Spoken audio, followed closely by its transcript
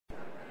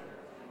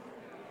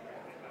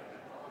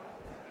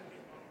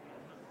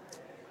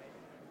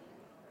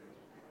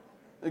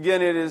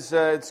Again,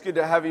 it's good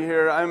to have you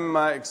here. I'm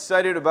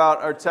excited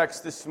about our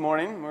text this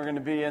morning. We're going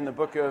to be in the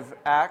book of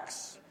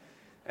Acts.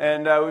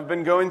 And we've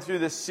been going through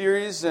this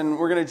series, and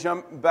we're going to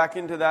jump back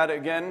into that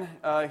again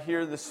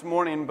here this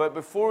morning. But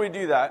before we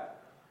do that,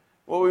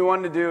 what we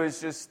want to do is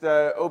just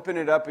open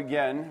it up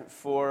again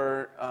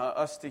for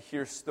us to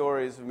hear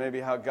stories of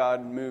maybe how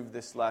God moved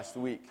this last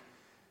week.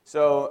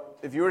 So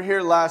if you were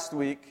here last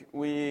week,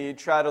 we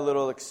tried a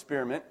little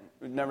experiment.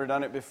 We've never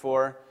done it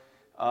before.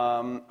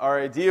 Our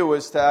idea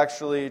was to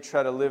actually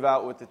try to live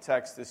out what the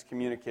text is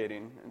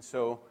communicating. And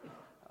so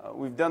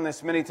we've done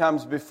this many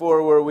times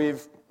before where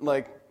we've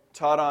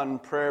taught on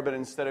prayer, but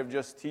instead of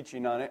just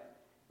teaching on it,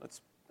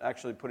 let's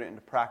actually put it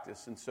into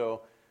practice. And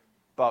so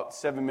about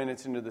 7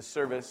 minutes into the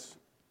service,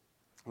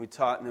 we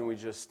taught, and then we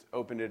just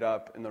opened it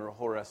up, and the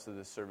whole rest of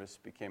the service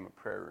became a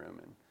prayer room.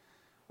 And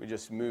we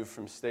just moved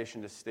from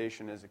station to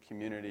station as a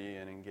community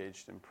and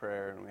engaged in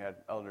prayer, and we had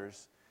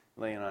elders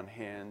laying on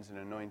hands and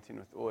anointing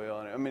with oil.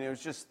 And I mean, it was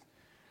just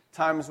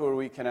times where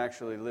we can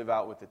actually live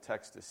out what the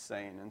text is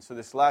saying. And so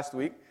this last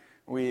week,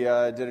 we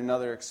did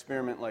another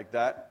experiment like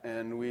that,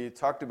 and we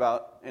talked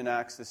about in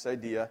Acts this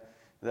idea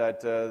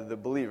that the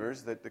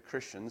believers, that the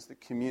Christians, the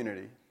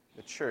community,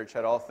 the church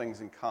had all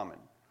things in common.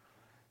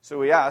 So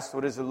we asked,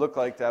 what does it look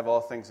like to have all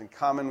things in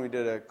common? We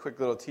did a quick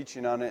little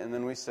teaching on it, and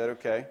then we said,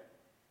 okay,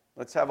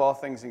 let's have all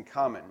things in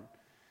common.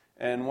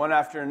 And one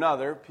after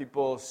another,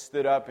 people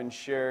stood up and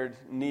shared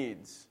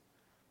needs.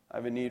 I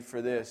have a need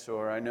for this,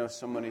 or I know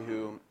somebody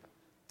who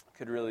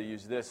could really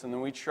use this. And then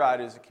we tried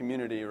as a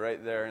community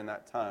right there in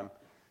that time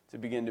to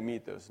begin to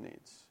meet those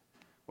needs,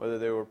 whether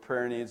they were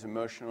prayer needs,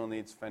 emotional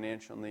needs,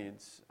 financial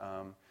needs.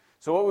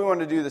 So what we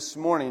want to do this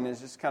morning is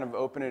just kind of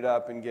open it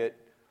up and get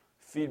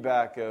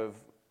feedback of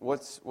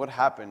what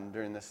happened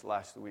during this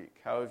last week.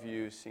 How have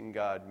you seen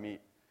God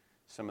meet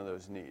some of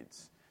those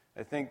needs?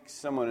 I think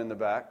someone in the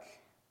back,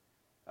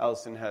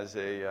 Allison, has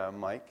a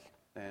mic,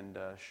 and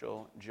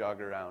she'll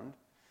jog around.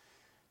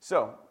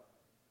 So,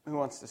 who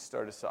wants to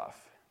start us off?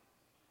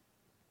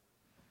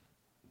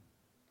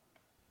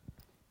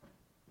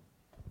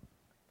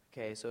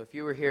 Okay, so if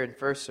you were here in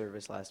first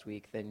service last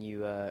week, then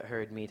you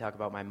heard me talk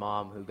about my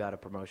mom who got a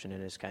promotion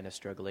and is kind of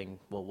struggling,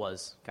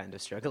 was kind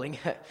of struggling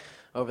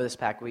over this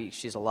past week.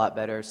 She's a lot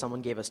better.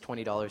 Someone gave us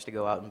 $20 to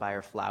go out and buy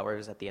her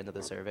flowers at the end of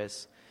the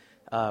service.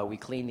 We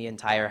cleaned the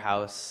entire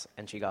house,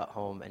 and she got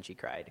home and she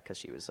cried because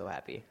she was so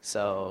happy.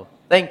 So,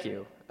 thank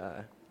you.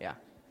 Yeah.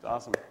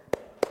 Awesome.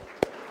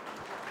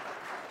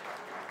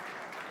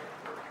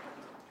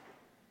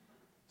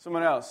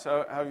 Someone else,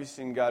 how have you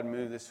seen God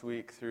move this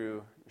week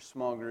through your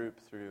small group,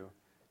 through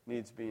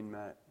needs being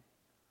met?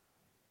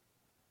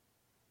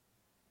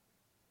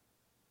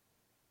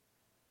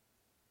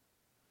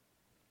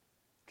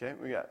 Okay,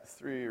 we got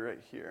 3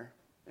 right here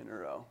in a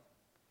row.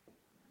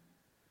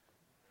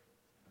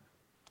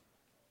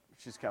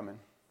 She's coming.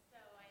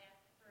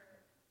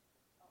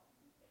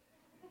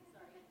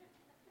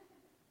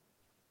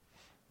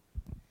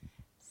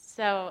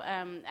 So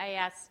I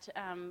asked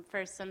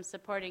for some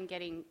support in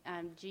getting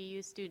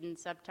GU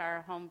students up to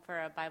our home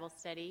for a Bible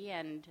study,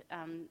 and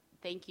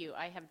thank you.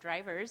 I have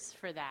drivers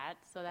for that,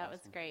 so that was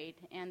great.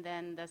 And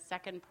then the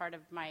second part of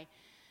my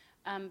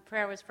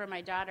prayer was for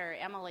my daughter,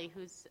 Emily,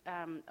 who's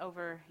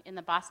over in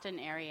the Boston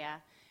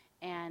area,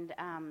 and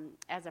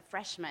as a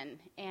freshman.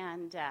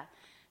 And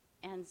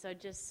so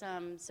just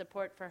some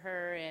support for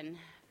her in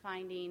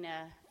finding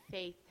a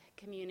faith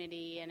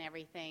community and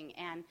everything.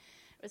 And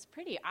it was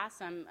pretty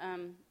awesome.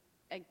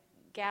 A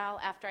gal,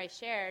 after I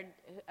shared,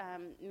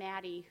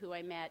 Maddie, who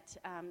I met,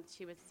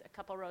 she was a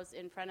couple rows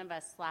in front of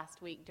us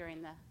last week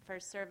during the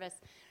first service.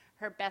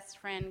 Her best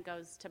friend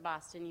goes to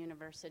Boston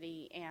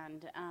University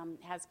and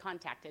has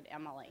contacted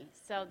Emily.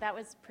 So that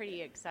was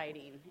pretty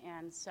exciting,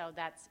 and so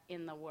that's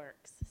in the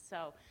works.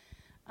 So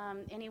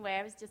anyway,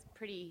 I was just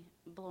pretty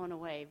blown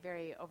away,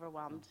 very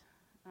overwhelmed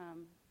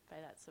by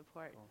that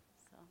support. Cool.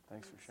 So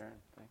Thanks for sharing.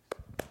 Thanks.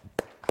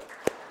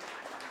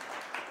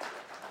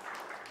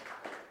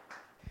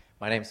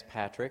 My name's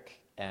Patrick,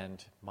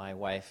 and my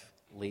wife,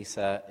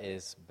 Lisa,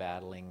 is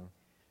battling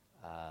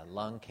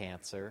lung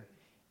cancer,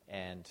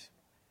 and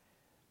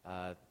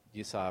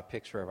you saw a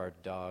picture of our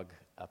dog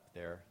up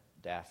there,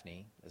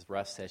 Daphne. As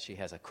Russ said, she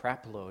has a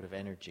crap load of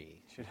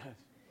energy. She does.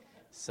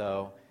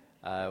 So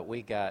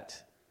we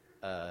got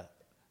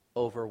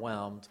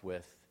overwhelmed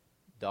with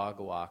dog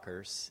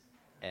walkers,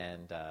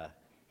 and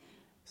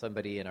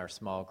somebody in our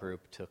small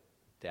group took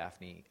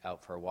Daphne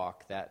out for a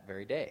walk that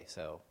very day,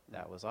 so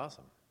that was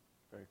awesome.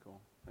 Very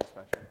cool. Thanks,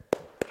 Patrick.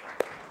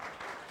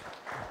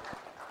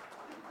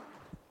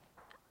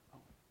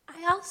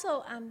 I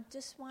also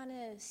just want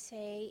to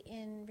say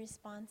in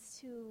response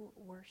to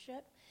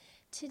worship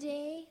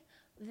today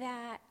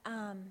that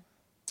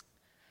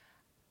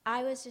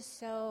I was just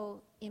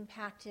so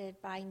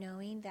impacted by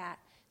knowing that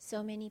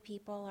so many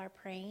people are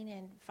praying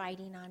and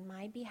fighting on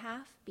my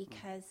behalf,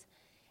 because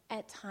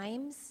at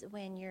times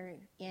when you're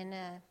in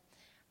a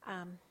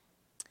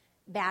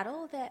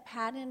battle that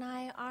Pat and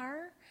I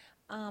are,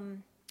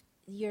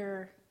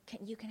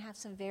 you can have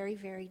some very,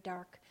 very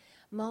dark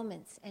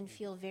moments and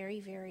feel very,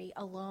 very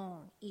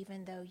alone,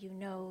 even though you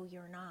know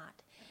you're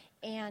not.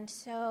 And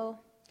so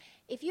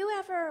if you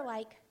ever,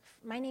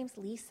 my name's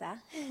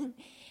Lisa,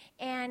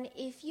 and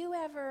if you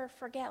ever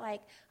forget,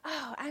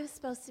 oh, I was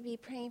supposed to be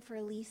praying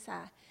for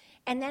Lisa,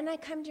 and then I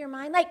come to your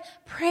mind,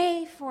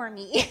 pray for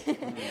me,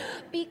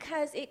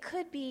 because it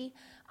could be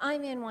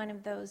I'm in one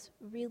of those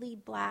really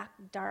black,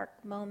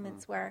 dark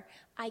moments where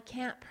I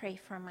can't pray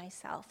for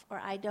myself, or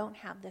I don't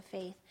have the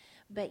faith,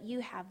 but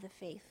you have the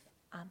faith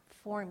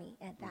for me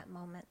at that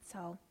moment.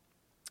 So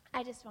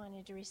I just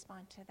wanted to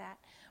respond to that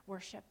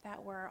worship,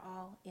 that we're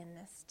all in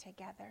this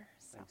together.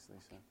 So. Thanks,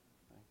 Lisa.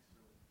 Thanks.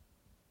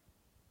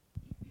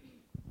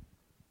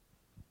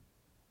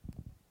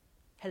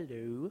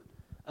 Hello.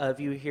 If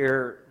you were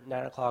here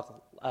 9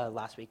 o'clock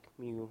last week,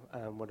 you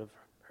would have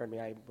heard me.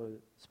 I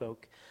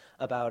spoke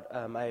about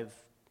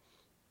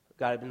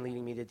God had been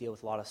leading me to deal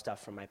with a lot of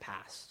stuff from my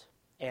past.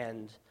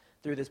 And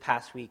through this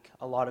past week,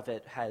 a lot of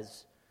it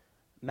has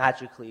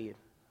magically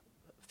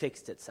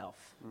fixed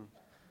itself.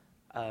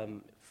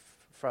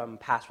 From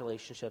past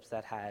relationships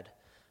that had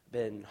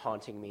been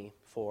haunting me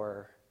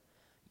for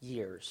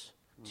years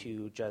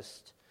to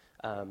just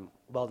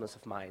wellness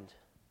of mind.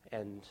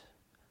 And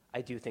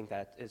I do think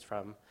that is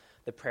from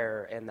the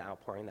prayer and the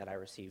outpouring that I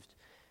received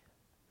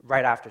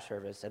right after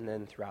service and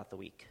then throughout the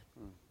week.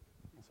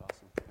 That's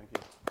awesome. Thank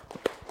you.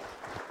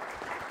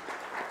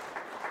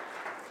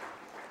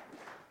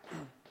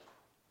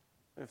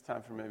 We have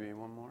time for maybe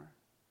one more.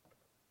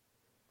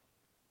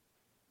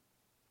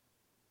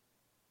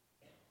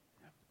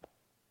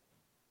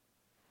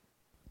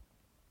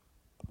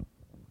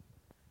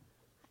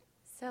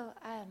 So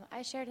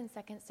I shared in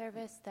second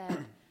service that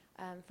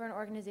for an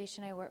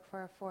organization I work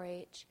for,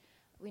 4-H,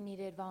 we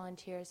needed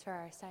volunteers for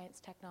our science,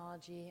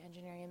 technology,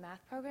 engineering, and math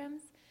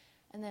programs.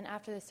 And then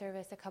after the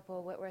service, a couple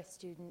of Whitworth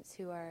students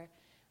who are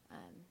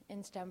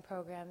in STEM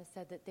programs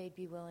said that they'd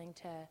be willing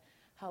to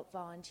help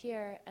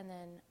volunteer. And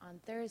then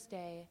on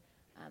Thursday,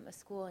 a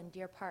school in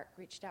Deer Park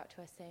reached out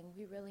to us saying,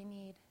 we really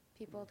need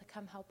people to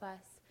come help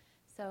us.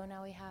 So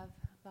now we have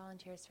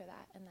volunteers for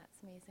that, and that's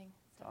amazing.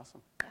 So, That's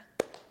awesome. Yeah.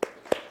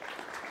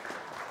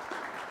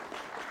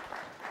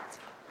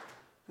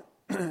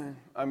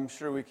 I'm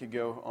sure we could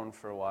go on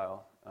for a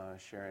while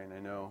sharing. I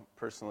know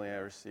personally I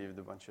received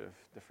a bunch of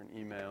different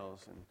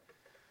emails and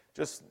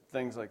just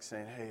things like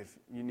saying, hey, if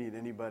you need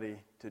anybody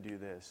to do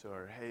this,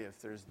 or hey,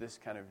 if there's this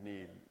kind of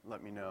need,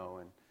 let me know.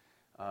 And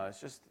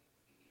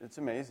it's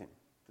amazing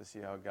to see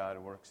how God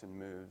works and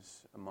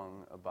moves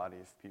among a body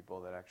of people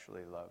that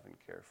actually love and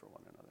care for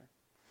one another.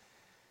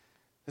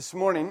 This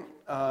morning,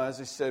 as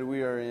I said,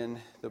 we are in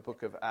the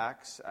book of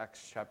Acts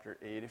chapter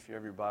 8. If you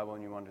have your Bible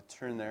and you want to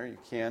turn there, you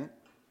can.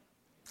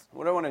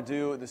 What I want to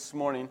do this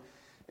morning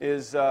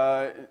is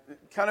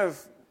kind of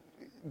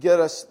get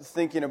us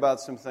thinking about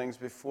some things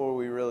before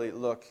we really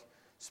look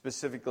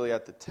specifically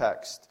at the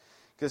text.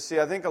 Because, see,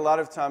 I think a lot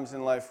of times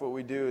in life what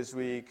we do is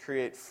we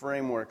create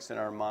frameworks in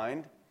our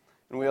mind,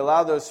 and we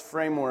allow those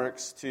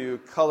frameworks to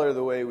color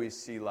the way we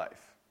see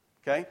life.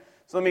 Okay?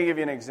 So let me give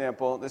you an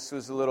example. This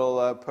was a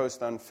little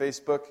post on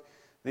Facebook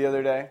the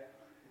other day.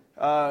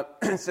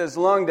 It says,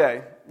 long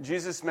day.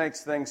 Jesus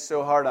makes things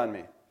so hard on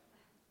me.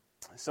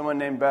 Someone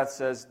named Beth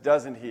says,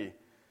 doesn't he?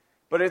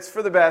 But it's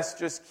for the best.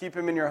 Just keep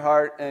him in your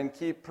heart and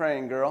keep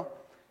praying, girl.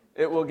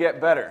 It will get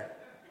better.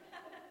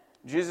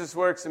 Jesus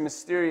works in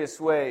mysterious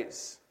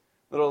ways.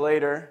 A little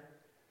later,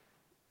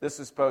 this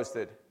was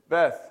posted.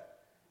 Beth,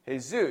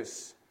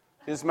 Jesus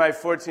is my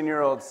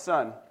 14-year-old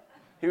son.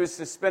 He was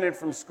suspended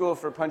from school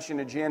for punching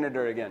a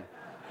janitor again.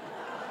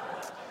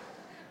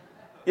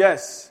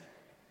 Yes,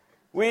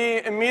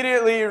 we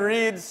immediately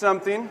read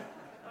something,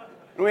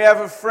 and we have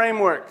a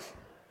framework.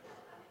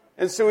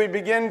 And so we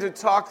begin to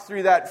talk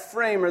through that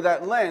frame or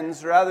that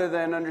lens rather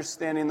than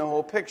understanding the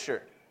whole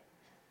picture.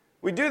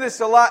 We do this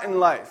a lot in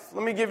life.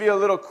 Let me give you a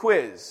little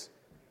quiz.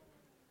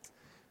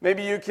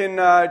 Maybe you can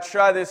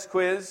try this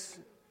quiz.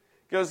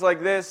 It goes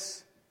like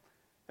this.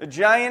 A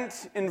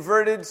giant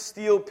inverted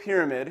steel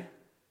pyramid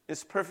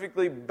is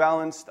perfectly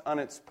balanced on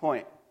its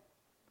point.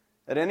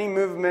 At any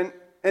movement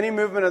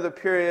of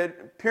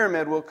the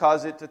pyramid will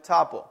cause it to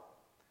topple.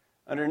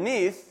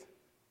 Underneath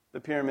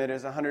the pyramid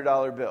is a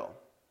 $100 bill.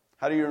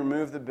 How do you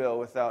remove the bill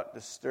without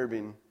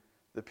disturbing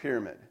the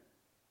pyramid?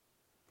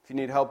 If you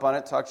need help on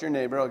it, talk to your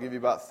neighbor. I'll give you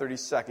about 30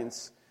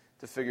 seconds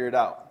to figure it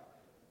out.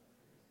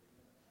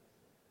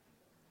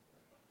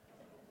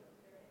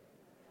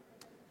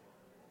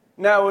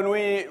 Now, when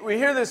we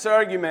hear this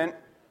argument,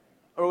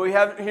 or we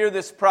hear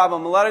this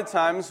problem, a lot of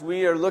times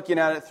we are looking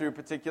at it through a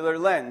particular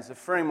lens, a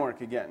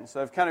framework again.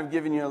 So I've kind of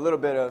given you a little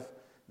bit of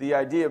the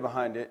idea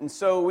behind it. And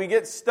so we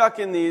get stuck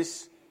in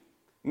these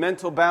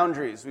mental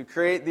boundaries. We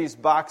create these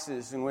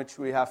boxes in which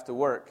we have to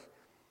work.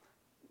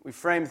 We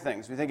frame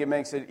things. We think it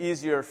makes it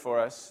easier for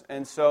us.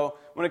 And so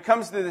when it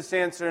comes to this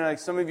answer, like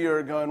some of you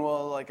are going,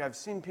 well, like I've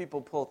seen people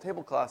pull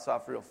tablecloths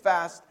off real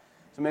fast.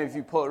 So maybe if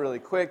you pull it really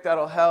quick,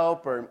 that'll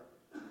help. Or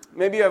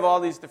maybe you have all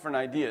these different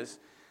ideas.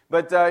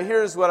 But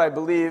here's what I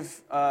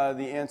believe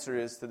the answer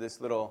is to this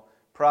little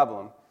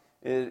problem.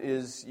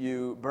 is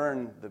you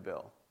burn the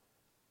bill.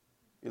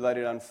 You light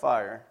it on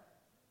fire,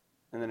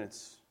 and then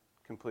it's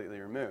completely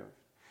removed.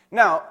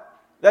 Now,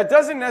 that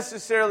doesn't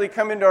necessarily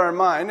come into our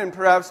mind, and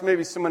perhaps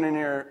maybe someone in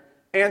here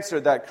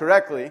answered that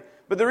correctly,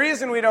 but the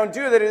reason we don't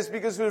do that is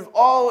because we've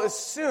all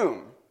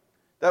assumed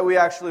that we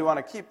actually want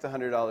to keep the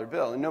 $100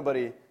 bill, and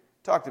nobody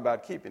talked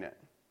about keeping it.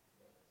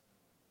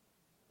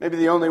 Maybe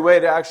the only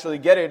way to actually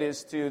get it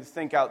is to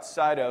think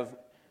outside of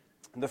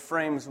the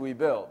frames we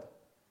build.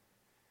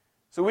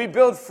 So we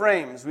build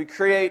frames, we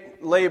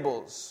create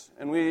labels,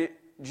 and we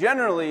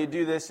generally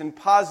do this in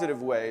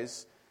positive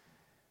ways,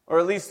 or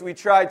at least we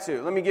try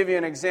to. Let me give you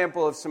an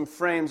example of some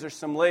frames or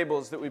some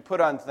labels that we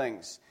put on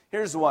things.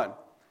 Here's one.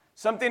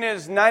 Something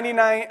is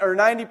 99 or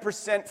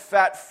 90%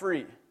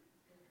 fat-free. And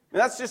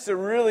that's just a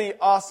really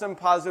awesome,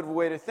 positive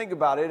way to think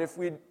about it. If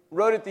we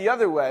wrote it the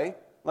other way,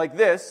 like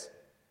this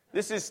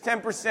is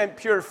 10%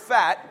 pure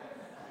fat,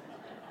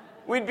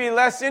 we'd be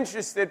less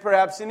interested,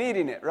 perhaps, in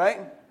eating it, right?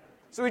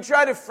 So we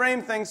try to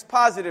frame things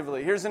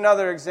positively. Here's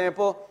another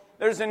example.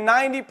 There's a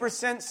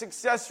 90%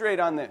 success rate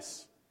on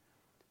this.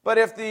 But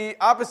if the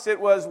opposite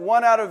was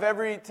 1 out of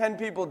every 10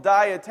 people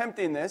die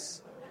attempting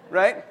this,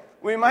 right,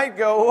 we might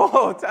go,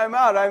 whoa, time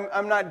out,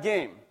 I'm not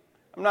game.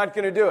 I'm not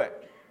going to do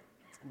it.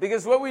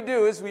 Because what we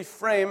do is we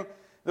frame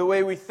the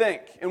way we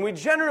think. And we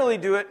generally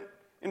do it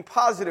in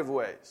positive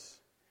ways,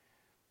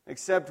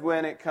 except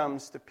when it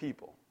comes to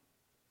people.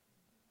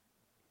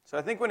 So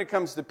I think when it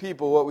comes to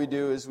people, what we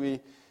do is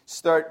we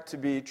start to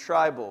be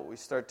tribal. We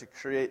start to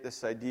create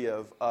this idea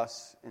of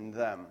us and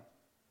them.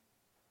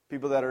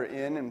 People that are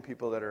in and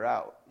people that are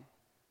out.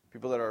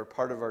 People that are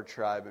part of our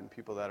tribe and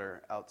people that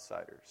are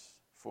outsiders,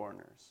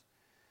 foreigners.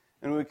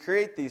 And we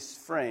create these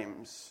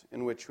frames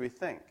in which we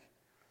think.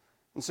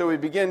 And so we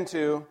begin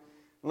to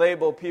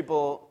label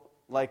people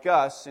like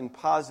us in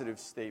positive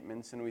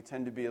statements, and we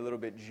tend to be a little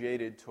bit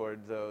jaded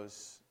toward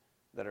those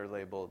that are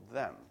labeled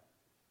them.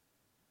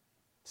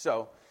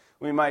 So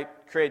we might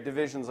create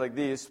divisions like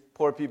these: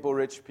 poor people,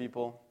 rich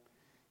people,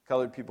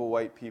 colored people,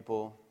 white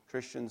people,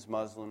 Christians,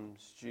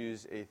 Muslims,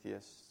 Jews,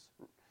 atheists,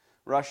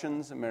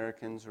 Russians,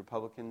 Americans,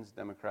 Republicans,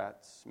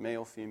 Democrats,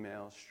 male,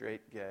 female,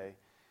 straight, gay.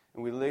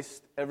 And we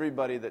list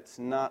everybody that's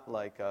not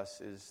like us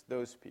as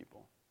those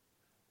people.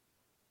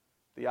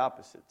 The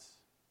opposites.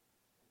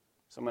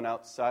 Someone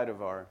outside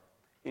of our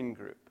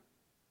in-group.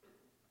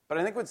 But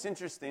I think what's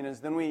interesting is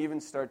then we even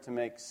start to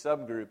make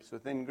subgroups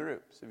within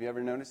groups. Have you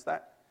ever noticed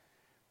that?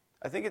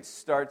 I think it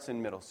starts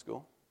in middle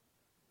school.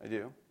 I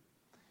do.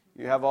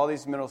 You have all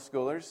these middle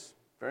schoolers,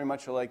 very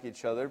much alike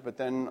each other, but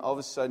then all of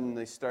a sudden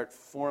they start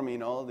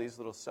forming all of these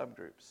little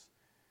subgroups.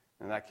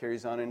 And that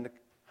carries on into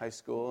high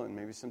school and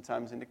maybe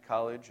sometimes into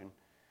college. And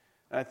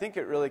I think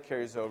it really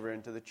carries over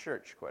into the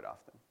church quite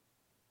often.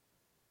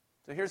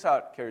 So here's how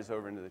it carries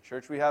over into the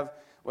church. We have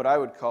what I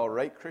would call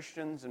right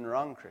Christians and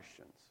wrong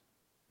Christians.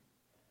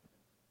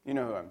 You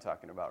know who I'm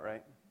talking about,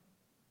 right?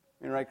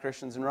 I mean, right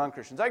Christians and wrong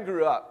Christians. I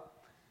grew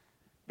up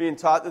being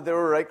taught that there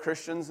were right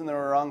Christians and there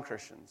were wrong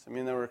Christians. I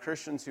mean, there were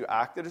Christians who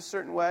acted a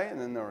certain way,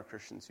 and then there were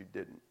Christians who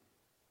didn't,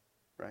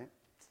 right?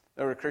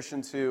 There were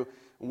Christians who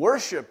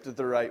worshipped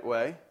the right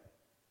way,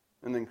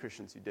 and then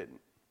Christians who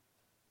didn't.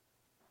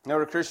 There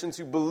were Christians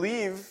who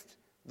believed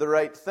the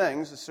right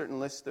things, a certain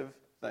list of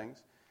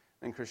things,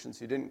 and Christians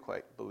who didn't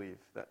quite believe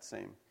that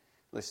same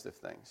list of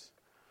things.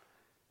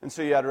 And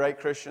so you had right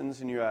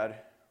Christians and you had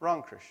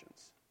wrong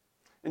Christians.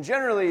 And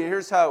generally,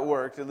 here's how it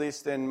worked, at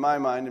least in my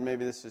mind, and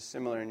maybe this is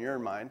similar in your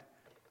mind.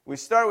 We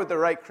start with the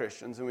right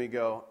Christians and we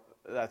go,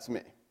 that's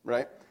me,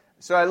 right?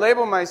 So I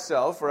label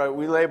myself, or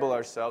we label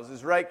ourselves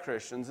as right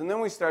Christians, and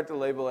then we start to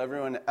label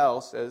everyone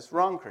else as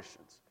wrong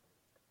Christians.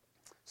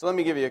 So let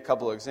me give you a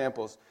couple of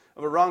examples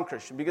of a wrong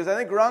Christian, because I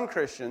think wrong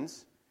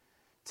Christians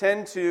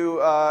tend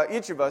to,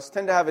 each of us,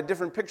 tend to have a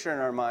different picture in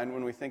our mind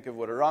when we think of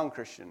what a wrong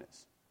Christian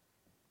is,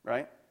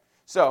 right?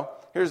 So,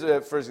 here's the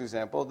first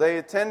example. They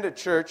attend a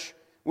church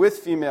with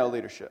female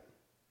leadership,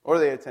 or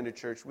they attend a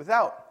church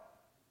without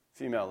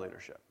female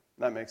leadership.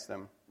 That makes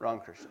them wrong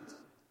Christians,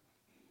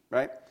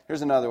 right?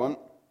 Here's another one.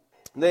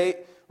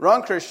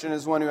 Wrong Christian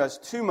is one who has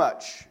too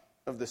much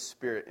of the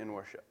Spirit in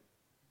worship.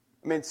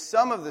 I mean,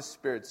 some of the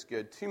Spirit's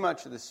good, too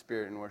much of the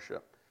Spirit in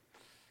worship.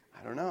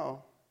 I don't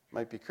know.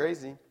 Might be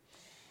crazy.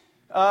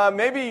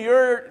 Maybe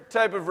your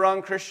type of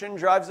wrong Christian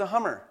drives a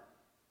Hummer.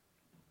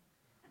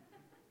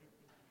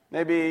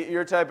 Maybe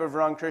your type of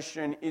wrong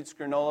Christian eats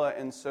granola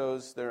and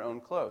sews their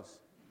own clothes.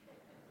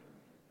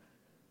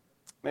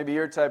 Maybe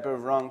your type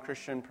of wrong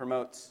Christian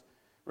promotes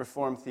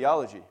Reformed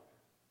theology.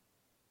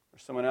 Or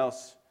someone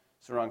else,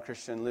 who's a wrong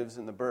Christian, lives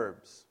in the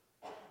burbs.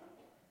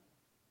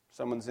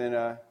 Someone's in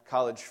a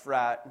college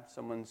frat,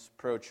 someone's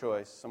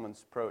pro-choice,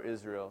 someone's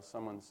pro-Israel,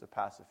 someone's a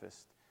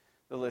pacifist.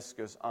 The list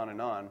goes on and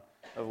on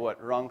of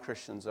what wrong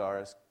Christians are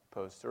as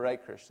opposed to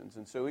right Christians.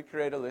 And so we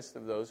create a list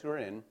of those who are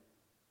in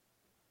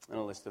and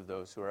a list of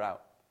those who are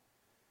out.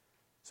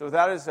 So with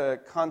that as a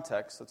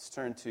context, let's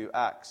turn to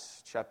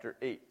Acts chapter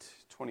 8,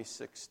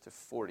 26 to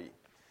 40.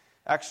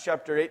 Acts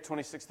chapter 8,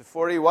 26 to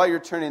 40. While you're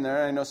turning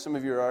there, I know some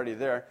of you are already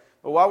there,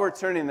 but while we're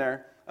turning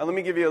there, Let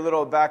me give you a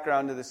little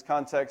background to this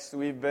context.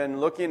 We've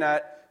been looking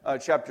at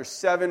chapter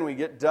 7. We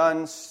get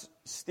done.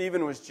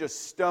 Stephen was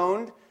just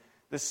stoned.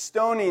 The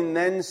stoning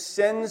then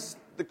sends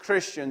the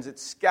Christians, it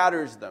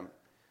scatters them.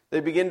 They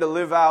begin to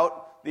live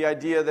out the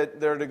idea that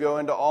they're to go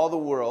into all the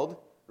world,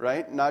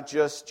 right? Not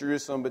just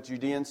Jerusalem, but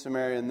Judea and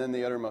Samaria, and then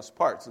the uttermost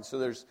parts. And so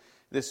there's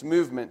this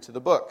movement to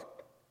the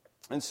book.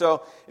 And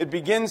so it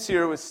begins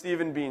here with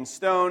Stephen being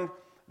stoned.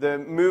 The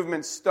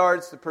movement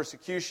starts, the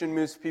persecution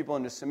moves people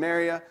into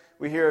Samaria.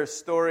 We hear a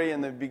story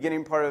in the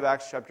beginning part of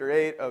Acts chapter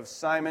 8 of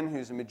Simon,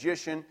 who's a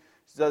magician,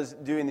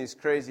 doing these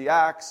crazy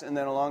acts, and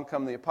then along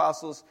come the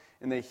apostles,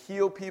 and they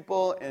heal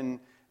people, and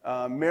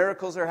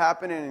miracles are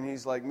happening, and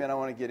he's like, man, I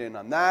want to get in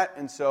on that.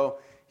 And so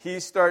he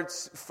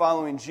starts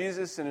following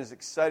Jesus and is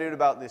excited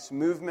about this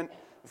movement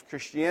of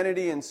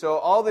Christianity. And so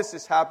all this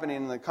is happening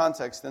in the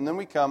context. And then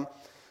we come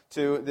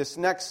to this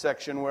next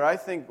section where I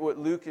think what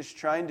Luke is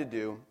trying to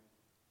do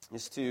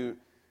is to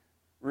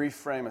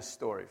reframe a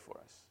story for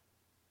us.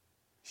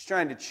 He's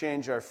trying to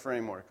change our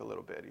framework a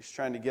little bit. He's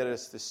trying to get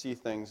us to see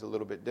things a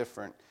little bit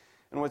different.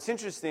 And what's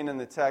interesting in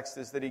the text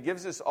is that he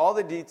gives us all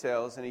the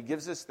details and he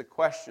gives us the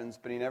questions,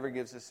 but he never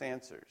gives us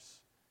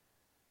answers.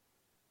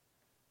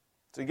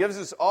 So he gives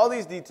us all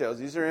these details.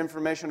 These are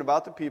information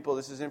about the people.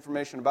 This is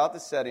information about the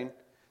setting.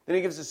 Then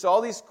he gives us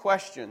all these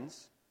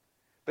questions,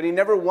 but he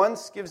never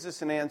once gives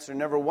us an answer,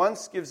 never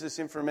once gives us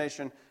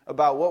information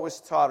about what was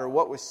taught or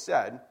what was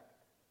said.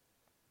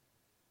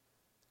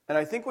 And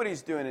I think what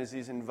he's doing is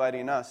he's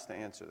inviting us to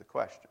answer the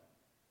question.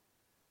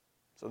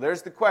 So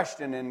there's the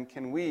question, and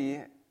can we,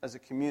 as a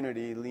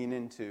community, lean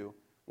into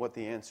what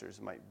the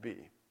answers might be?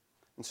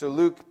 And so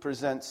Luke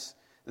presents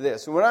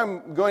this. And what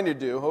I'm going to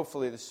do,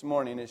 hopefully this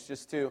morning, is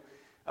just to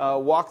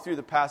walk through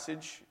the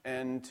passage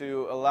and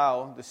to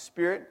allow the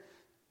Spirit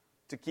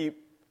to keep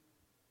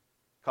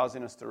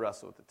causing us to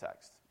wrestle with the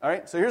text. All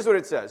right, so here's what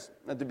it says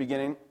at the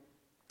beginning.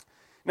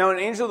 Now an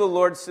angel of the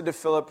Lord said to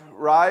Philip,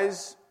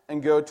 rise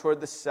and go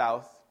toward the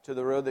south to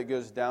the road that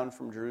goes down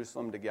from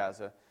Jerusalem to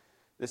Gaza.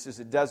 This is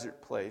a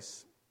desert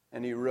place.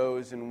 And he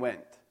rose and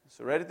went.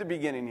 So right at the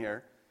beginning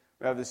here,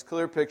 we have this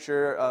clear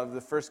picture of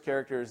the first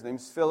character. His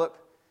name's Philip.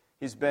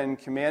 He's been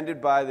commanded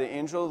by the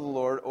angel of the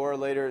Lord, or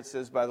later it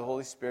says by the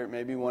Holy Spirit,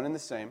 maybe one and the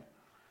same,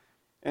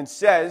 and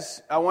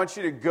says, I want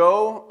you to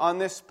go on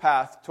this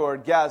path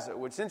toward Gaza.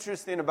 What's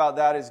interesting about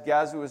that is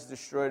Gaza was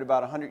destroyed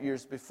about 100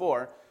 years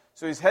before.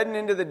 So he's heading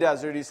into the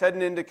desert. He's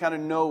heading into kind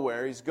of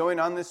nowhere. He's going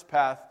on this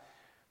path.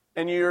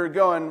 And you're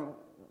going,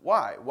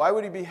 why? Why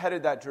would he be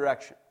headed that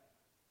direction?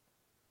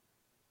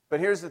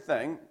 But here's the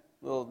thing,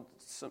 a little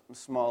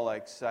small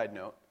side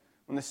note.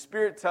 When the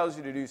Spirit tells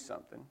you to do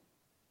something,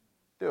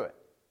 do it.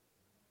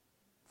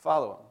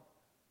 Follow him.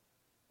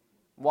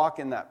 Walk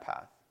in that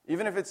path.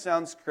 Even if it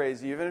sounds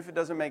crazy, even if it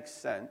doesn't make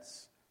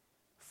sense,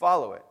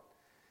 follow it.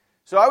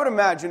 So I would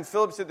imagine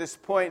Philip's at this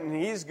point and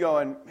he's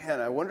going,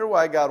 man, I wonder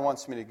why God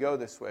wants me to go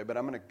this way, but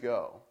I'm going to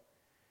go.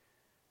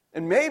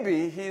 And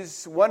maybe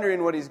he's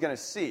wondering what he's going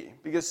to see,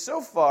 because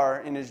so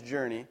far in his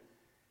journey,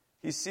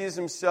 he sees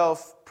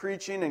himself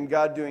preaching and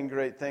God doing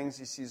great things.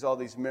 He sees all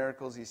these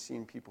miracles. He's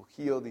seeing people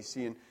healed. He's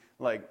seeing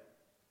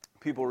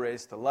people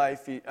raised to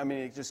life.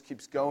 It just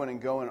keeps going and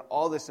going.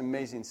 All this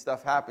amazing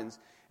stuff happens.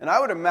 And I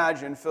would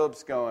imagine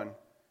Philip's going,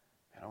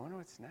 man, I wonder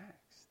what's next.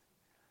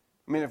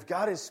 If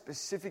God is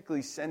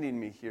specifically sending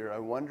me here, I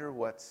wonder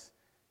what's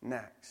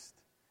next.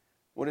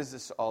 What is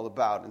this all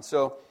about? And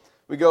so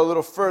we go a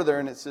little further,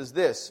 and it says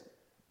this.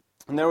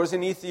 And there was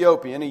an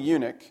Ethiopian, a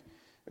eunuch,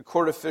 a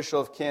court official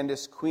of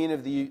Candace, queen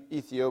of the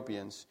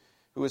Ethiopians,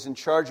 who was in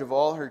charge of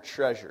all her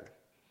treasure.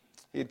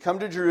 He had come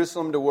to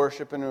Jerusalem to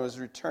worship and was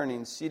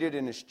returning, seated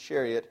in his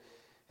chariot,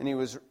 and he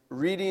was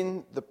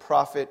reading the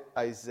prophet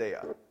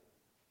Isaiah.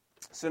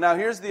 So now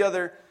here's the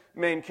other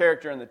main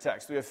character in the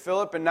text. We have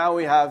Philip, and now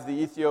we have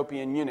the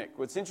Ethiopian eunuch.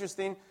 What's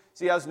interesting is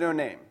he has no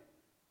name.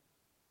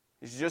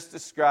 He's just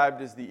described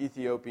as the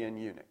Ethiopian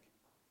eunuch.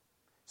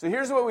 So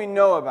here's what we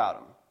know about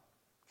him.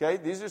 Okay,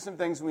 these are some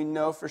things we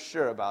know for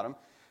sure about him.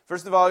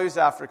 First of all, he was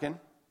African.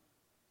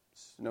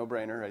 It's a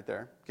no-brainer right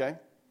there. Okay.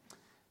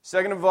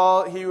 Second of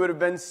all, he would have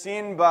been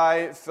seen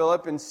by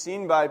Philip and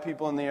seen by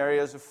people in the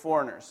area as a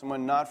foreigner,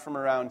 someone not from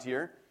around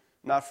here,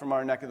 not from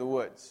our neck of the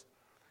woods.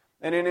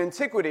 And in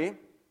antiquity,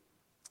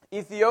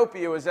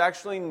 Ethiopia was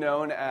actually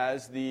known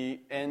as the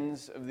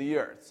ends of the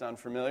earth. Sound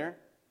familiar?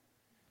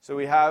 So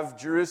we have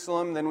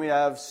Jerusalem, then we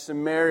have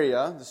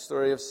Samaria, the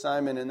story of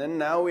Simon, and then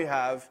now we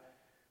have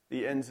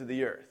the ends of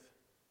the earth.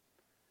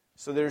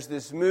 So there's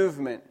this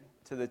movement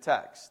to the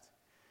text.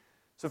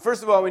 So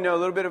first of all, we know a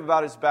little bit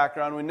about his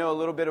background. We know a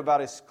little bit about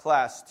his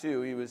class,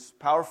 too. He was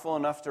powerful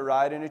enough to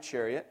ride in a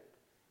chariot.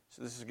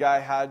 So this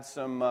guy had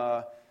some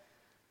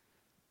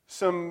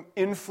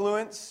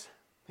influence.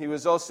 He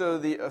was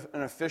also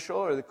an official,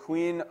 or the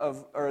queen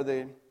or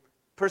the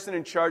person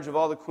in charge of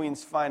all the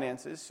queen's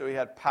finances. So he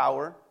had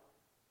power.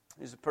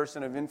 He was a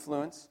person of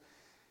influence.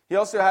 He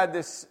also had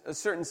a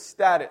certain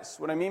status.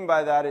 What I mean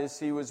by that is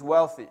he was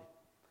wealthy.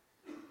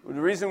 The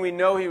reason we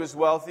know he was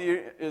wealthy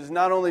is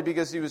not only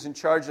because he was in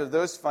charge of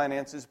those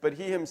finances, but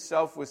he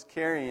himself was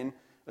carrying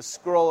a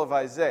scroll of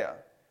Isaiah.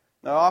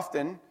 Now,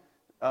 often,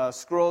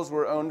 scrolls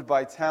were owned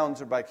by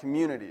towns or by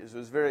communities. It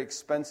was very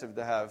expensive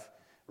to have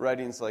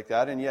writings like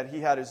that, and yet he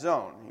had his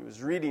own. He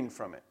was reading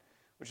from it,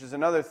 which is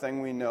another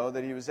thing we know,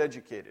 that he was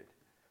educated.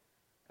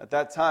 At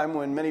that time,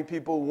 when many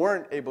people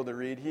weren't able to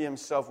read, he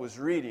himself was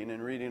reading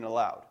and reading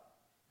aloud.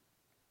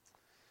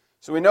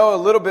 So we know a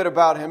little bit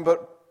about him,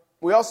 but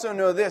we also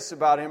know this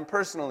about him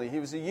personally. He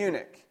was a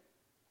eunuch.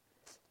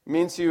 It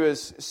means he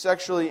was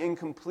sexually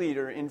incomplete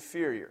or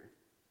inferior.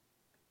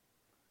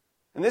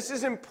 And this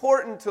is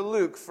important to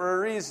Luke for a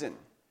reason.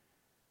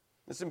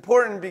 It's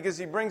important because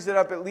he brings it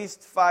up at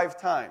least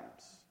 5 times.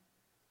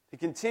 He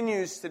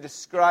continues to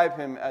describe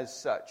him as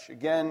such,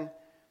 again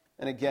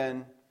and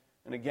again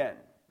and again.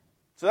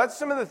 So that's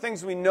some of the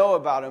things we know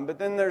about him, but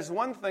then there's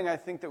one thing I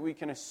think that we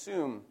can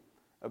assume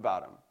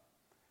about him.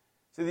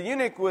 So the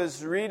eunuch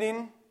was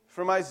reading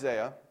from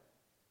Isaiah.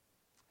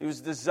 He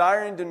was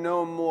desiring to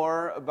know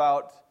more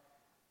about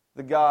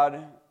the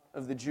God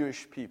of the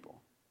Jewish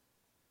people.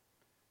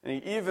 And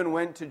he even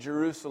went to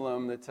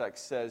Jerusalem, the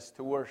text says,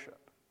 to worship.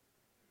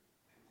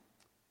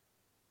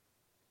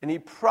 And he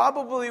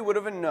probably would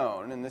have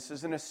known, and this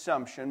is an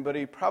assumption, but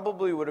he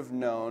probably would have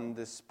known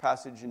this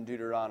passage in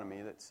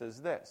Deuteronomy that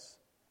says this: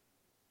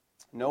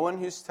 "No one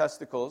whose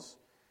testicles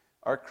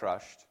are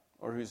crushed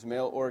or whose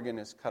male organ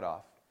is cut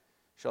off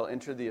shall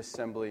enter the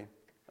assembly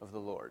of the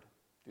Lord."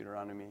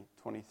 Deuteronomy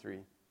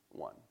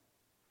 23:1.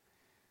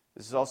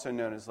 This is also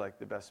known as like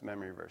the best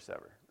memory verse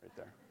ever, right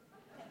there.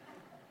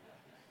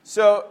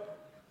 So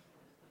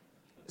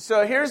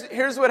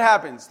here's what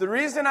happens. The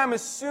reason I'm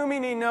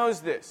assuming he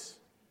knows this: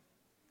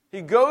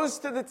 he goes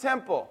to the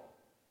temple.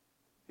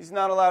 He's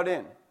not allowed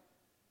in.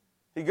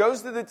 He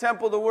goes to the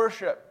temple to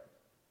worship.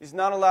 He's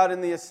not allowed in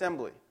the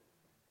assembly.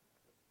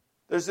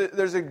 There's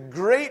a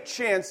great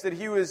chance that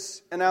he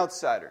was an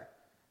outsider.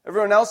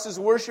 Everyone else is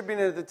worshiping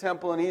at the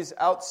temple, and he's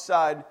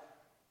outside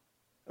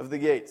of the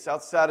gates,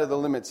 outside of the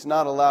limits,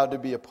 not allowed to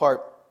be a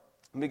part.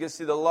 Because,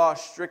 see, the law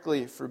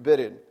strictly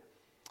forbid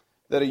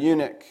that a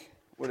eunuch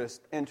would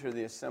enter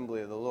the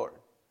assembly of the Lord.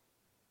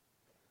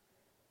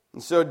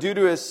 And so, due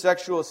to his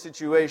sexual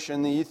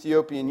situation, the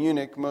Ethiopian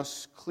eunuch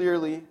most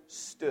clearly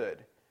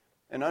stood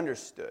and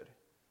understood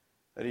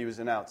that he was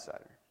an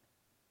outsider.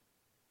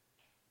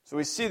 So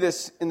we see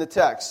this in the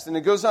text, and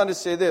it goes on to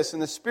say this: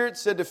 "And the Spirit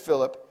said to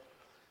Philip,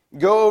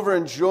 'Go over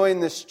and join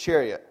this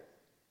chariot.'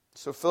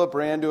 So Philip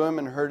ran to him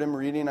and heard him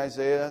reading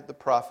Isaiah the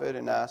prophet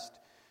and asked,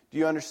 'Do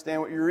you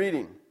understand what you're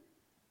reading?'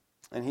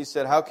 And he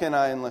said, 'How can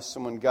I unless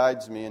someone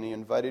guides me?' And he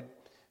invited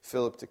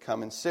Philip to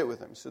come and sit with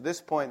him." So at this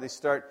point, they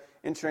start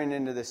entering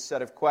into this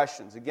set of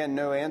questions. Again,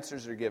 no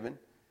answers are given.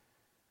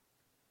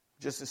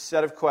 Just a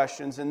set of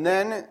questions. And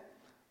then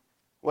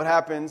what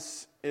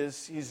happens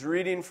is he's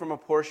reading from a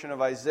portion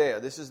of Isaiah.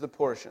 This is the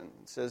portion.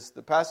 It says,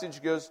 the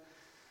passage goes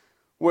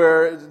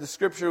where the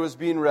scripture was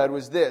being read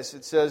was this.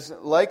 It says,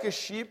 "Like a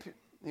sheep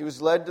he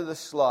was led to the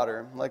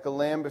slaughter, like a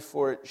lamb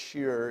before its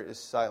shearer is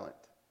silent.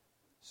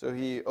 So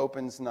he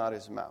opens not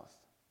his mouth.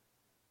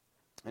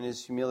 In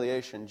his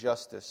humiliation,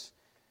 justice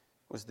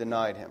was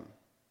denied him.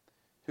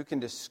 Who can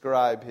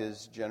describe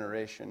his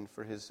generation?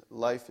 For his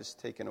life is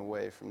taken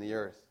away from the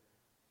earth."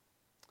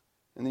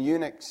 And the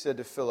eunuch said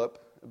to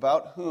Philip,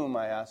 "About whom,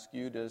 I ask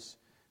you, does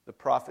the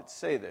prophet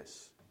say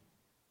this?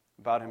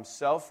 About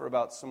himself or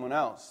about someone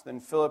else?" Then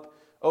Philip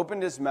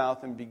opened his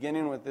mouth, and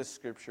beginning with this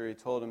scripture, he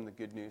told him the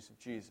good news of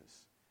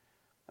Jesus.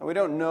 Now, we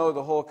don't know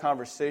the whole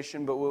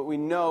conversation, but what we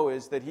know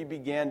is that he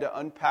began to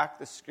unpack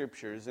the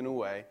scriptures in a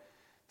way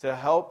to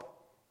help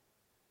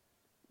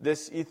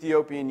this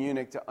Ethiopian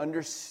eunuch to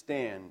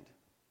understand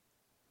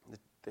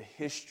the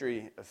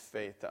history of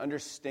faith, to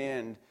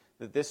understand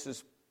that this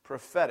is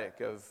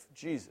prophetic of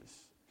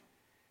Jesus.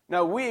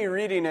 Now, we,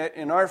 reading it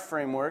in our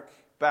framework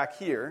back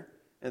here,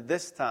 at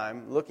this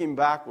time, looking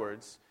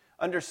backwards,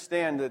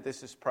 understand that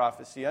this is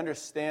prophecy,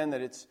 understand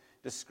that it's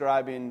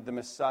describing the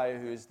Messiah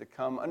who is to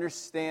come,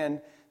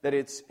 understand that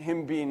it's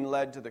him being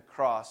led to the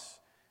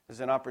cross as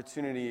an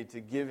opportunity to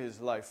give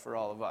his life for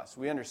all of us.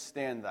 We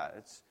understand that.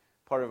 It's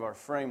part of our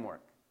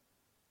framework.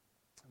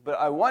 But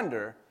I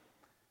wonder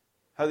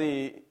how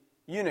the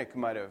eunuch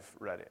might have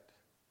read it.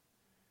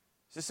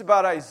 Is this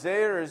about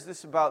Isaiah, or is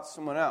this about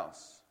someone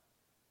else?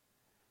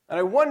 And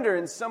I wonder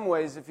in some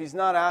ways if he's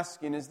not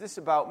asking, is this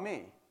about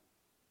me?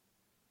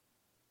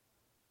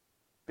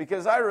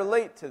 Because I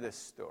relate to this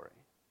story.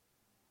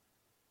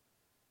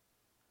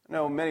 I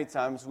know many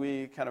times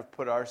we kind of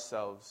put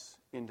ourselves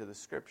into the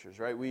scriptures,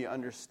 right? We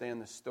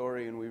understand the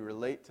story and we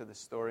relate to the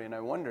story, and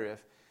I wonder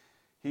if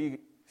he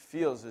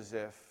feels as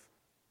if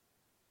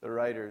the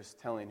writer is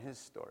telling his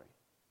story.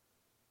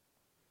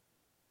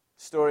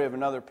 Story of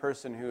another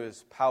person who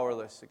is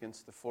powerless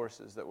against the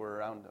forces that were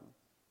around him.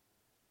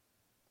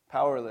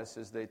 Powerless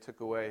as they took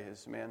away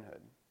his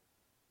manhood.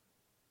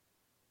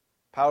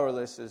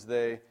 Powerless as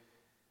they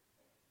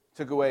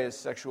took away his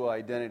sexual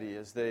identity,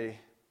 as they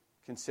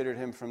considered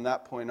him from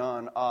that point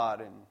on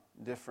odd and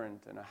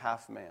different and a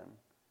half man.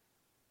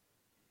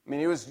 I mean,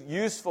 he was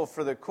useful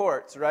for the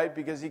courts, right?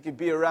 Because he could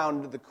be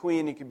around the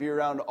queen, he could be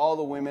around all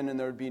the women, and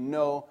there would be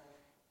no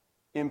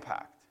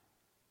impact.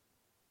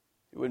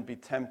 He wouldn't be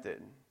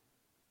tempted.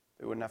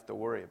 They wouldn't have to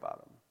worry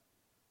about him.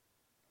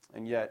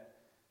 And yet,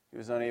 he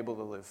was unable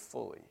to live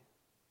fully.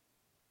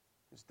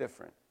 He was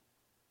different.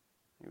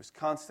 He was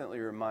constantly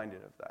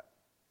reminded of that.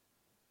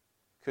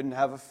 Couldn't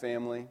have a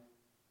family.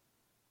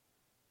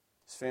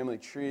 His family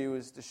tree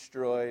was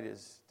destroyed.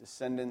 His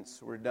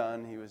descendants were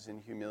done. He was in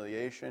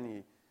humiliation.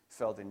 He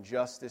felt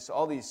injustice.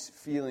 All these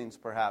feelings,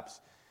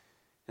 perhaps.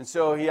 And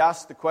so he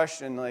asked the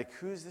question, like,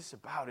 who's this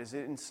about? Is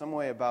it in some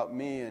way about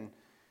me? And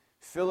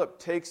Philip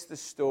takes the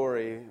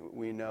story,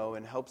 we know,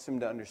 and helps him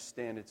to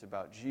understand it's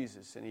about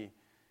Jesus. And he,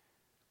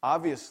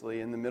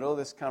 obviously, in the middle of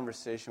this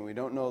conversation, we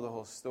don't know the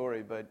whole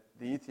story, but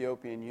the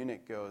Ethiopian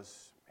eunuch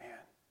goes, man,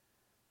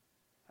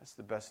 that's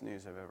the best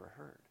news I've ever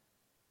heard.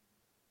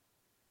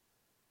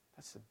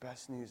 That's the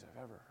best news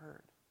I've ever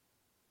heard.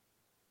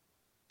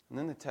 And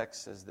then the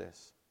text says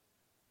this.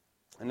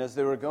 And as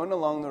they were going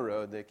along the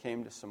road, they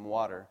came to some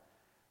water.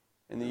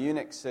 And the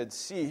eunuch said,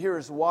 see, here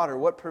is water.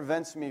 What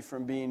prevents me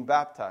from being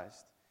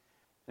baptized?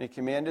 And he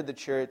commanded the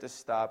chariot to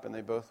stop, and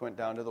they both went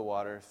down to the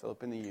water,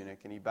 Philip and the eunuch,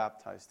 and he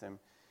baptized him.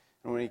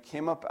 And when he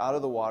came up out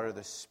of the water,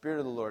 the Spirit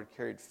of the Lord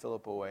carried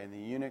Philip away, and the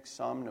eunuch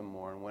saw him no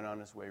more and went on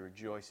his way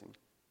rejoicing.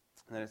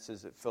 And then it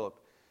says that Philip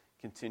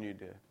continued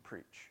to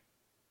preach.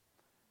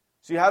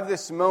 So you have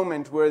this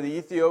moment where the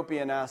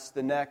Ethiopian asks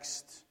the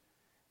next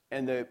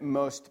and the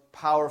most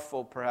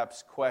powerful,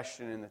 perhaps,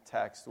 question in the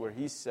text, where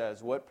he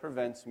says, what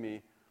prevents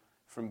me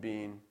from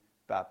being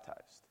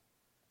baptized?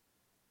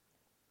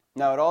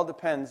 Now, it all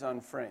depends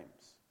on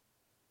frames.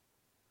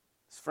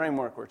 This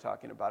framework we're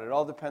talking about, it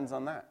all depends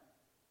on that.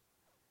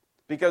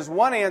 Because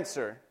one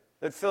answer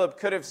that Philip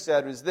could have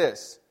said was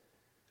this: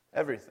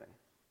 everything.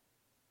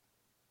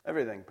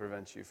 Everything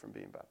prevents you from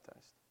being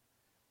baptized.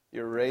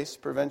 Your race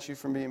prevents you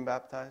from being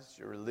baptized.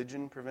 Your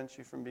religion prevents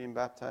you from being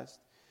baptized.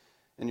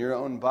 And your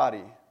own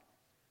body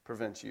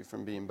prevents you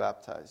from being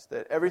baptized.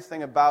 That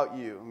everything about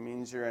you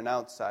means you're an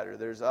outsider.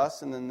 There's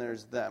us and then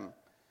there's them.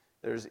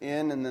 There's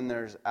in and then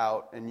there's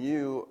out. And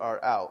you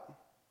are out.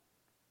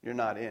 You're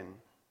not in.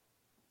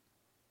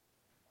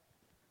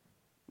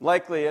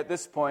 Likely at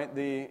this point,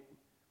 the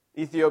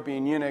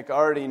Ethiopian eunuch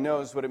already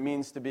knows what it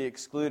means to be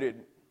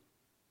excluded.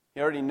 He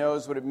already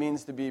knows what it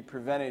means to be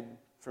prevented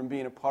from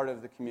being a part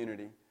of the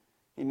community.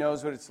 He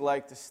knows what it's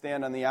like to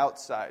stand on the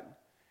outside.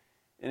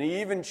 And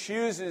he even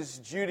chooses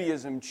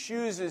Judaism,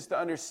 chooses to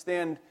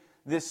understand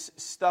this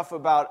stuff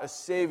about a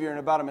Savior and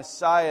about a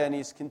Messiah, and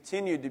he's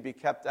continued to be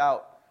kept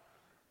out.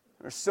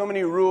 There are so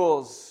many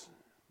rules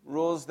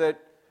that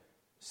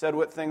said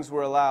what things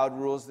were allowed,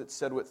 rules that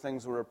said what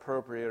things were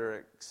appropriate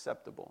or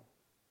acceptable.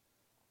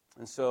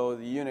 And so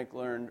the eunuch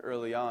learned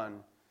early on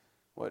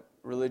what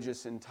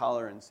religious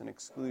intolerance and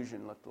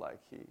exclusion looked like.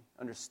 He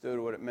understood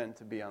what it meant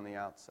to be on the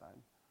outside.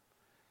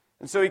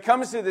 And so he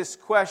comes to this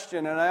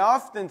question, and I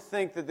often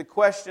think that the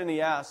question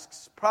he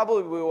asks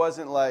probably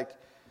wasn't like,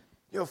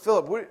 yo,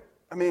 Philip,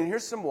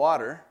 here's some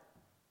water.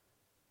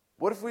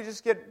 What if we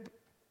just get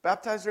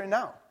baptized right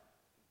now?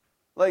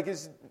 Like,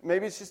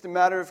 maybe it's just a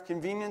matter of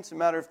convenience, a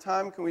matter of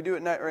time. Can we do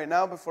it right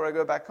now before I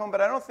go back home?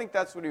 But I don't think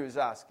that's what he was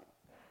asking.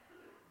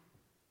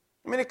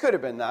 It could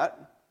have been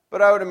that.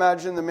 But I would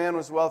imagine the man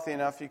was wealthy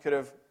enough, he could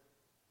have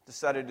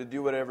decided to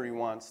do whatever he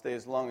wants, stay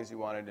as long as he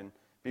wanted, and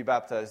be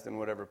baptized in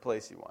whatever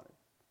place he wanted.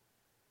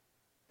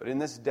 But in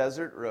this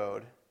desert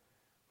road,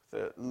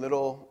 with a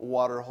little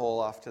water hole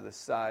off to the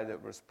side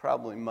that was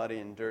probably muddy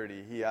and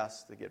dirty, he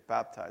asked to get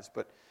baptized.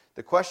 But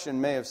the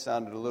question may have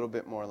sounded a little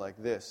bit more like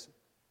this: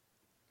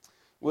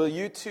 will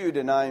you too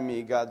deny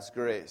me God's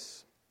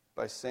grace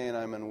by saying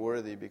I'm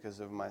unworthy because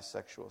of my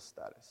sexual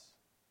status?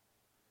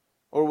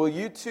 Or will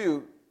you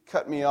too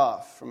cut me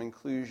off from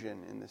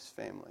inclusion in this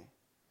family?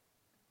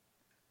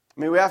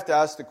 We have to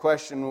ask the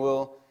question,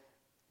 will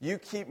you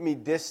keep me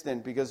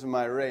distant because of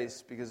my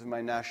race, because of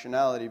my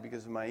nationality,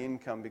 because of my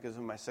income, because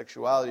of my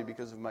sexuality,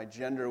 because of my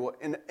gender,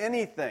 in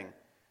anything,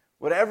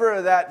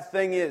 whatever that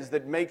thing is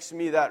that makes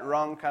me that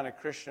wrong kind of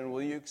Christian,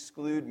 will you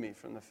exclude me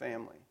from the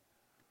family?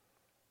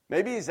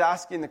 Maybe he's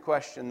asking the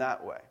question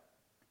that way.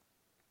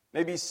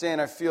 Maybe he's saying,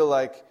 I feel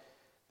like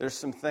there's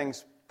some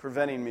things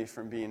preventing me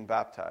from being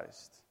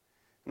baptized.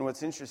 And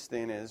what's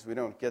interesting is we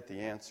don't get the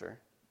answer.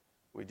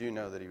 We do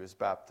know that he was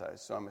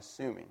baptized. So I'm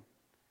assuming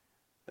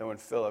that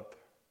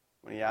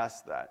when he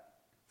asked that,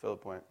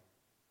 Philip went,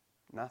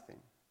 nothing.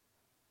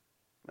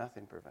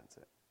 Nothing prevents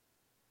it.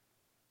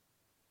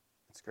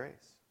 It's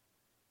grace.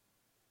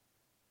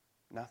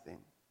 Nothing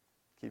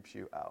keeps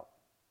you out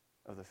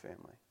of the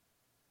family.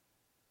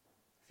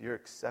 If you're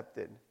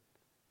accepted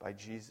by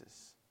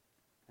Jesus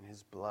and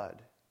his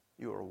blood,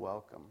 you are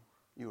welcome.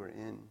 You are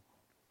in.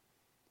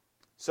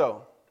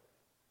 So,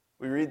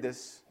 we read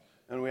this,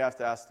 and we have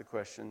to ask the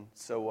question,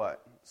 so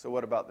what? So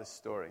what about this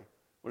story?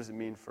 What does it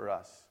mean for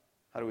us?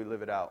 How do we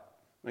live it out?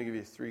 I'm going to give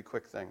you 3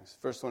 quick things.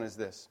 First one is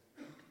this.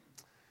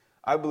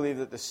 I believe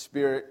that the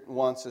Spirit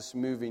wants us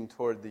moving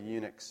toward the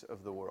eunuchs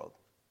of the world.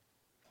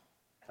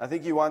 I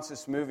think he wants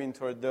us moving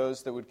toward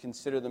those that would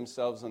consider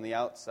themselves on the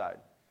outside.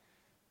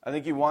 I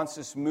think he wants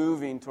us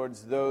moving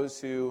towards those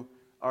who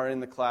are in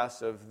the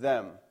class of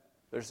them.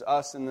 There's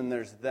us and then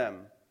there's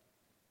them.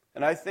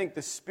 And I think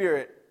the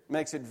Spirit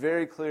makes it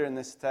very clear in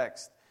this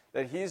text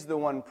that He's the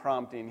one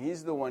prompting,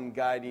 He's the one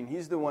guiding,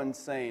 He's the one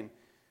saying,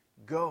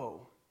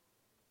 go.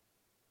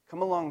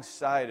 Come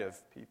alongside of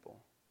people.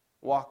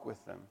 Walk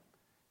with them.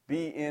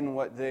 Be in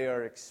what they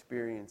are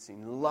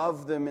experiencing.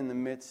 Love them in the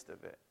midst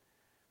of it.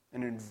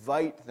 And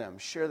invite them.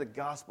 Share the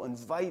gospel.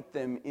 Invite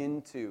them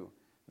into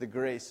the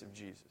grace of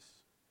Jesus.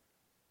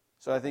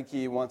 So I think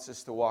He wants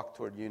us to walk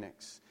toward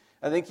eunuchs.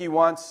 I think He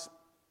wants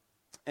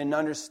and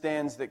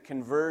understands that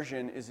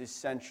conversion is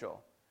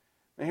essential.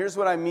 And here's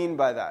what I mean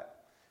by that.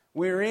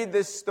 We read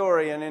this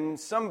story, and in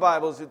some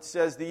Bibles it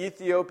says the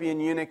Ethiopian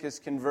eunuch is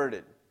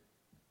converted,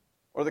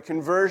 or the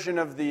conversion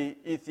of the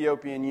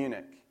Ethiopian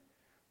eunuch.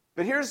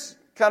 But here's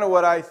kind of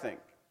what I think.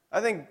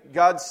 I think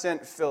God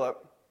sent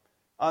Philip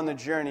on the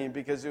journey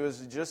because it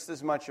was just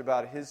as much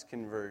about his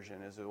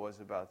conversion as it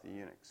was about the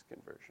eunuch's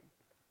conversion.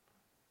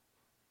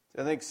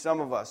 I think some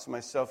of us,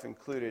 myself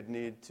included,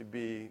 need to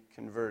be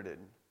converted,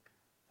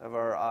 have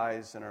our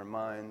eyes and our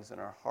minds and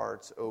our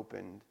hearts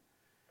opened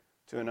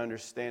to an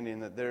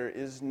understanding that there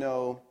is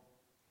no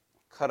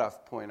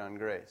cutoff point on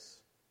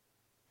grace.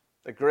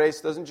 That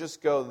grace doesn't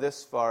just go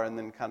this far and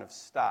then kind of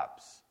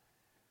stops.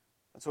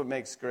 That's what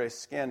makes grace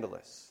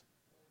scandalous.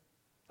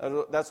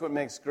 That's what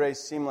makes grace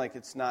seem like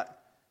it's not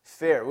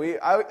fair.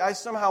 I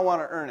somehow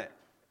want to earn it.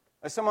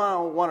 I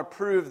somehow want to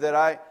prove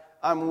that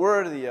I'm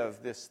worthy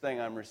of this thing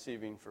I'm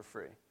receiving for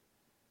free.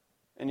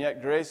 And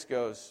yet grace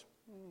goes,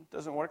 it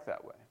doesn't work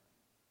that way.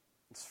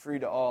 It's free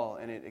to all,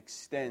 and it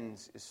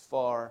extends as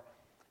far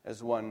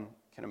as one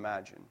can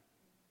imagine.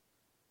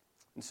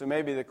 And so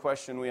maybe the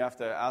question we have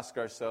to ask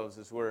ourselves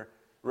as we're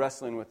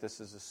wrestling with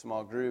this as a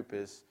small group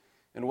is,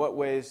 in what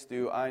ways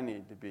do I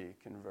need to be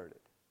converted?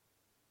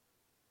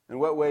 In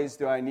what ways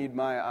do I need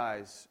my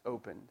eyes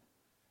opened?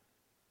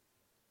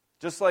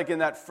 Just like in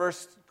that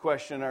first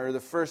question, or the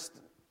first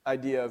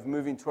idea of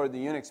moving toward the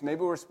eunuchs,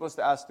 maybe we're supposed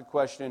to ask the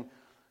question,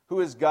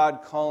 who is God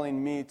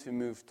calling me to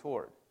move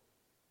toward?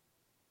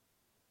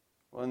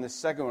 Well, in the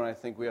second one, I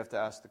think we have to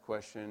ask the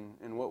question,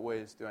 in what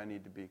ways do I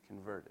need to be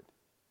converted?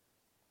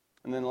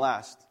 And then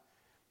last,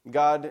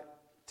 God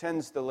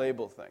tends to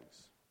label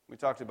things. We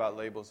talked about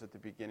labels at the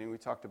beginning. We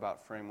talked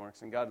about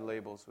frameworks, and God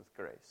labels with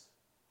grace.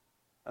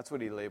 That's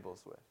what He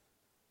labels with.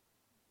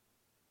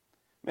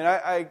 I mean,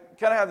 I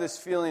kind of have this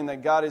feeling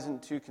that God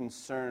isn't too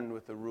concerned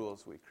with the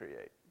rules we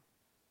create.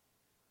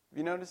 Have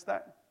you noticed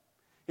that?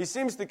 He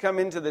seems to come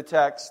into the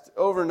text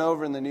over and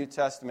over in the New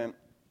Testament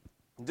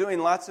doing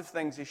lots of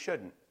things He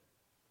shouldn't.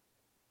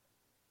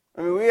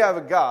 I mean, we have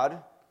a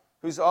God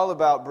who's all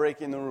about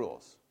breaking the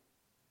rules.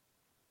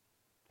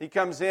 He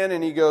comes in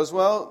and He goes,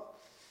 well,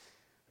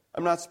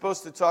 I'm not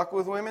supposed to talk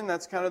with women.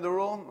 That's kind of the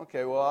rule.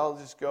 Okay, well, I'll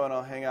just go and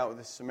I'll hang out with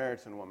this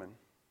Samaritan woman.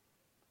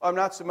 Oh, I'm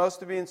not supposed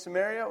to be in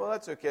Samaria? Well,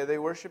 that's okay. They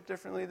worship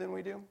differently than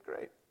we do.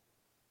 Great.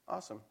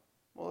 Awesome.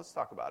 Well, let's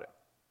talk about it.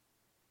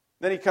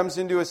 Then He comes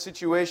into a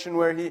situation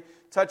where He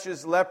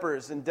touches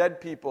lepers and dead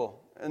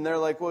people. And they're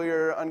like, well,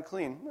 you're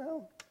unclean.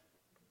 Well,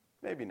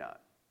 maybe not.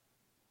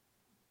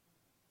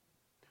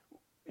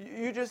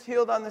 You just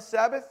healed on the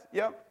Sabbath?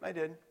 Yep, I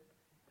did.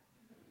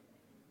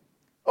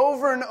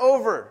 Over and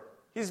over,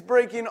 He's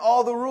breaking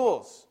all the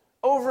rules.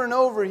 Over and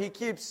over, He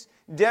keeps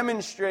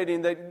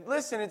demonstrating that,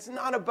 listen, it's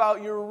not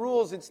about your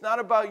rules. It's not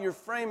about your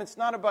frame. It's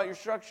not about your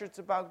structure. It's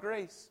about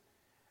grace.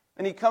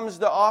 And He comes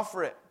to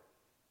offer it.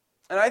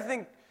 And I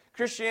think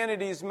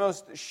Christianity's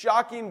most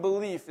shocking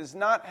belief is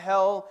not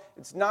hell.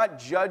 It's not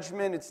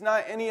judgment. It's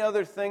not any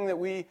other thing that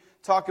we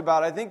talk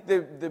about. I think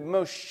the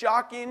most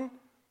shocking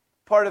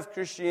part of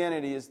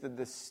Christianity is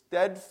the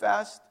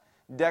steadfast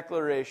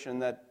declaration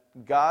that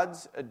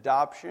God's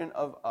adoption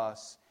of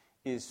us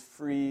is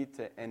free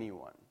to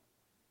anyone,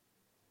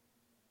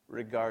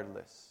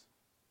 regardless.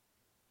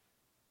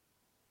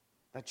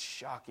 That's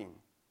shocking.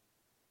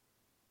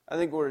 I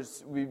think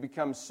we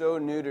become so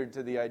neutered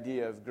to the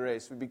idea of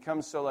grace. We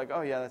become so like,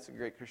 oh yeah, that's a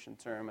great Christian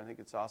term. I think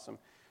it's awesome.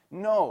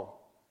 No.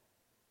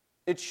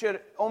 It should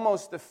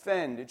almost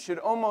offend. It should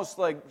almost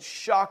like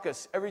shock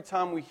us every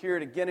time we hear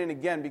it again and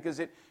again, because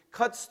it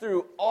cuts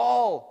through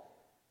all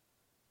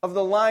of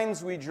the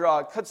lines we draw.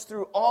 It cuts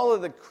through all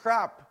of the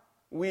crap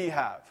we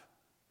have.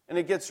 And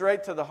it gets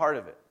right to the heart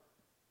of it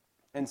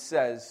and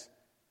says,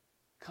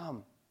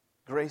 come,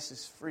 grace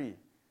is free.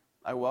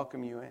 I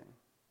welcome you in.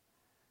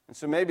 And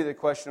so maybe the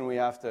question we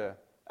have to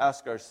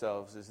ask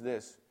ourselves is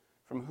this: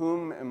 from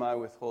whom am I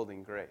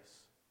withholding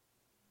grace?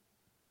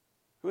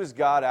 Who is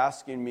God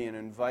asking me and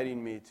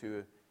inviting me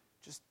to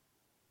just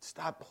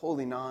stop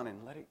holding on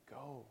and let it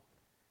go?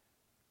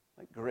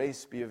 Let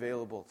grace be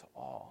available to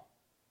all.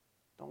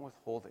 Don't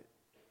withhold it.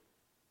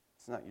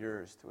 It's not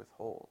yours to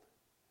withhold.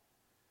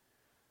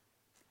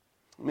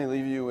 Let me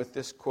leave you with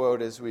this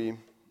quote as we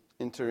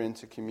enter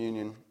into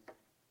communion.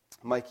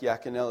 Mike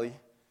Yaconelli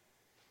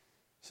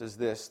says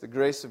this: the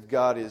grace of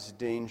God is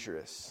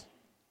dangerous.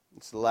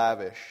 It's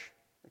lavish,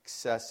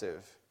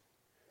 excessive,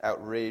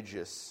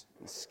 outrageous,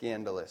 and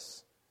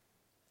scandalous.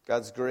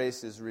 God's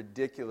grace is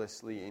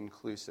ridiculously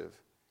inclusive.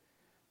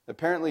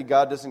 Apparently,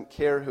 God doesn't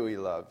care who he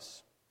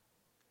loves.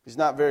 He's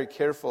not very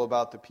careful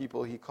about the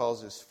people he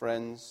calls his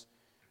friends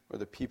or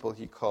the people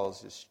he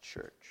calls his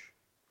church.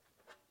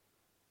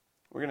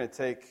 We're going to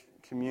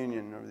take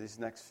communion over these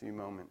next few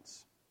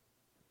moments.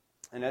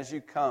 And as you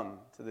come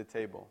to the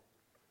table,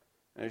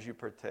 and as you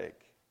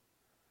partake,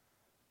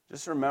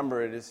 just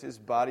remember it is his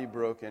body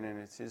broken and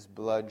it's his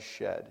blood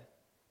shed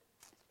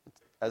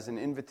as an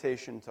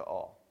invitation to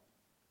all.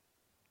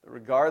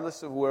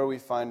 Regardless of where we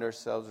find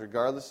ourselves,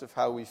 regardless of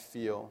how we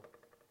feel,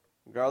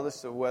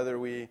 regardless of whether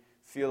we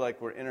feel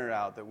like we're in or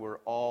out, that we're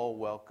all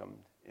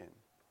welcomed in.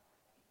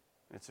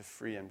 And it's a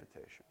free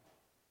invitation.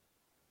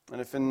 And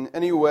if in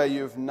any way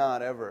you have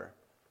not ever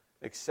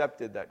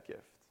accepted that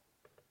gift,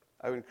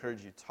 I would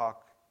encourage you to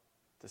talk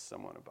to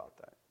someone about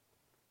that.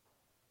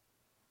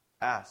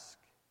 Ask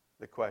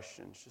the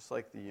questions, just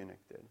like the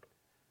eunuch did,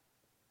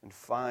 and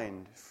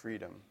find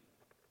freedom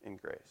in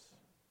grace.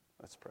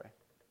 Let's pray.